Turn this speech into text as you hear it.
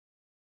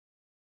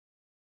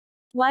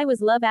Why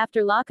was Love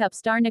After Lockup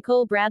star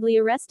Nicolle Bradley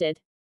arrested?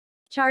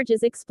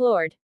 Charges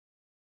explored.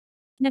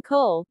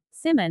 Nicolle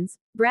Simmons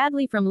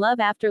Bradley from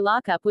Love After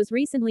Lockup was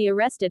recently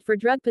arrested for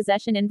drug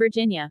possession in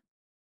Virginia.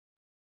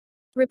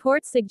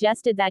 Reports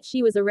suggested that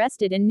she was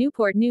arrested in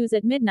Newport News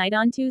at midnight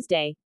on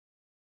Tuesday.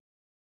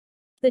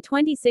 The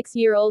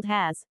 26-year-old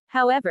has,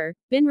 however,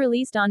 been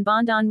released on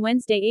bond on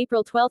Wednesday,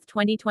 April 12,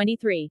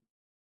 2023.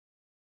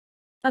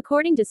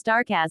 According to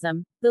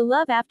Starcasm, the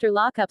Love After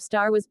Lockup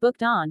star was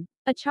booked on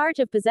a charge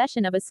of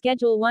possession of a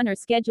Schedule I or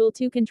Schedule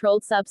II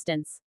controlled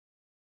substance.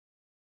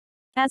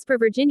 As per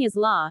Virginia's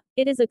law,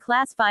 it is a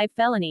Class 5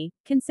 felony,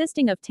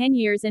 consisting of 10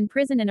 years in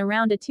prison and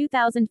around a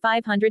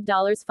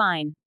 $2,500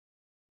 fine.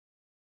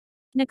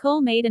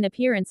 Nicolle made an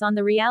appearance on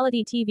the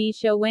reality TV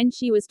show when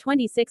she was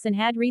 26 and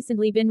had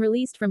recently been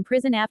released from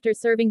prison after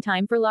serving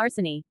time for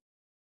larceny.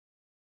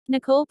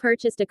 Nicolle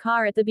purchased a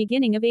car at the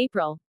beginning of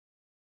April.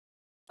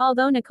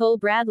 Although Nicolle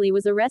Bradley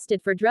was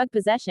arrested for drug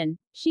possession,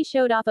 she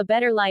showed off a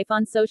better life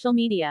on social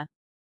media.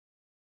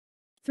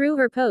 Through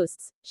her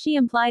posts, she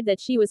implied that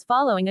she was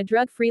following a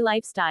drug-free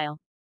lifestyle.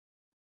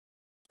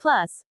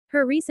 Plus,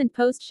 her recent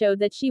post showed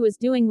that she was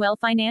doing well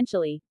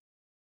financially.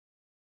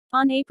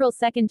 On April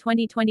 2,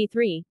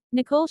 2023,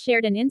 Nicolle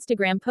shared an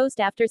Instagram post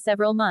after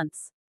several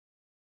months.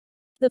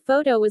 The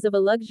photo was of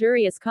a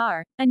luxurious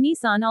car, a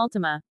Nissan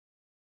Altima.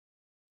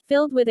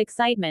 Filled with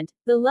excitement,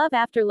 the Love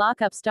After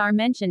Lockup star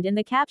mentioned in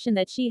the caption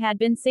that she had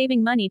been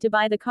saving money to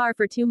buy the car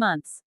for 2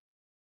 months.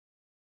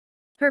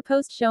 Her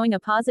post showing a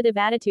positive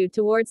attitude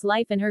towards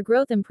life and her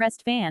growth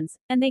impressed fans,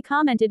 and they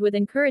commented with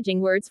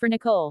encouraging words for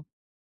Nicolle.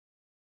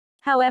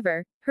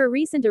 However, her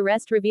recent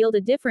arrest revealed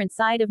a different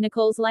side of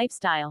Nicolle's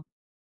lifestyle.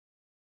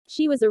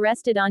 She was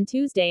arrested on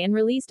Tuesday and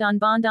released on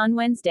bond on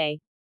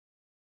Wednesday.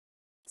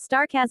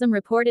 Starcasm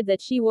reported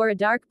that she wore a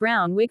dark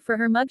brown wig for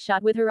her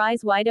mugshot with her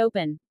eyes wide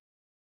open.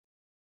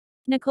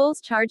 Nicolle's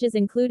charges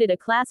included a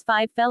Class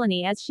 5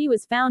 felony as she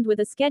was found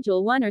with a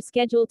Schedule I or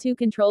Schedule II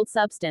controlled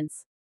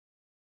substance.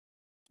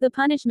 The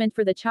punishment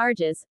for the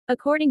charges,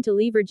 according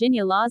to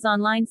Virginia Law's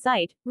online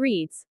site,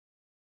 reads: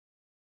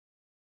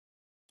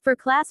 for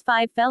Class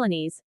 5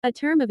 felonies, a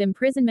term of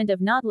imprisonment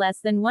of not less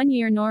than 1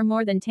 year nor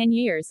more than 10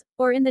 years,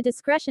 or in the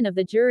discretion of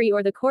the jury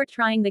or the court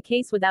trying the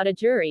case without a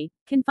jury,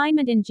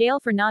 confinement in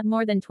jail for not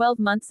more than 12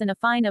 months and a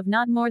fine of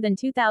not more than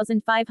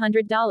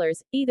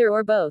 $2,500, either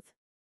or both.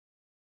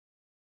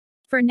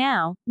 For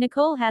now,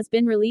 Nicolle has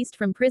been released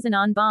from prison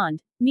on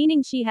bond,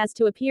 meaning she has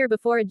to appear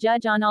before a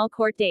judge on all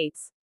court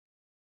dates.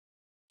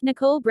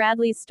 Nicolle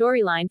Bradley's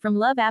storyline from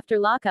Love After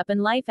Lockup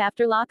and Life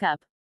After Lockup.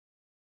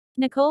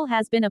 Nicolle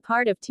has been a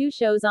part of 2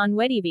 shows on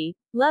WETV,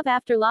 Love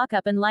After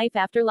Lockup and Life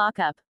After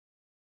Lockup.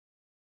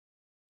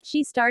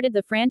 She started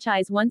the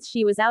franchise once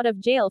she was out of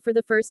jail for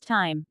the first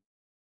time.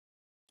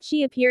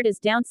 She appeared as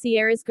Dount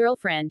Sierra's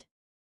girlfriend.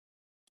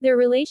 Their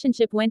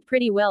relationship went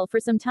pretty well for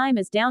some time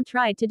as Dount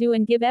tried to do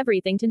and give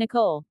everything to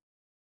Nicolle.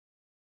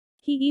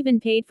 He even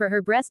paid for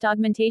her breast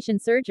augmentation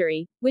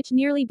surgery, which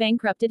nearly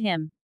bankrupted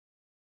him.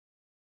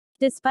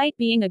 Despite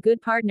being a good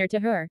partner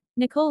to her,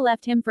 Nicolle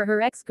left him for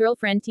her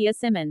ex-girlfriend Tia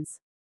Simmons.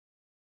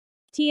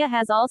 Tia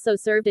has also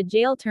served a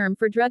jail term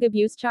for drug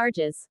abuse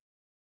charges.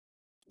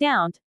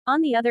 Dount, on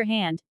the other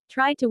hand,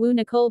 tried to woo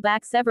Nicolle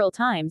back several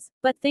times,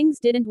 but things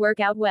didn't work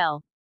out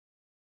well.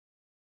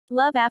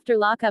 Love After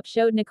Lockup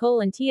showed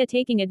Nicolle and Tia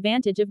taking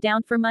advantage of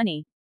Dount for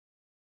money.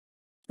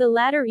 The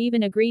latter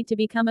even agreed to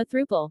become a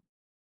throuple.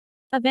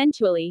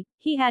 Eventually,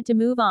 he had to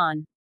move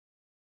on.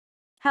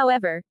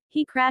 However,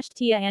 he crashed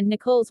Tia and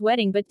Nicolle's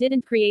wedding but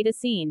didn't create a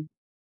scene.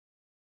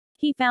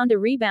 He found a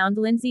rebound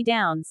Lindsay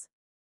Downs.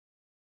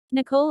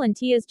 Nicolle and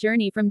Tia's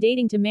journey from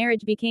dating to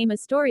marriage became a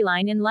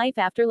storyline in Life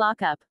After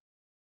Lockup.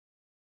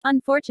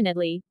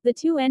 Unfortunately, the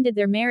two ended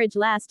their marriage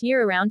last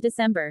year around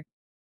December.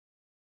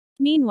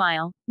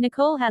 Meanwhile,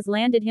 Nicolle has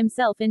landed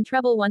himself in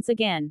trouble once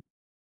again.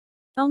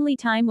 Only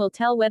time will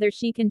tell whether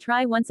she can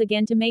try once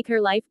again to make her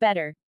life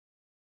better.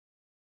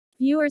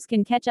 Viewers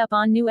can catch up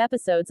on new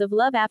episodes of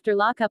Love After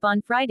Lockup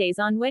on Fridays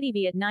on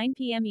WETV at 9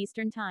 p.m.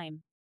 Eastern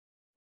Time.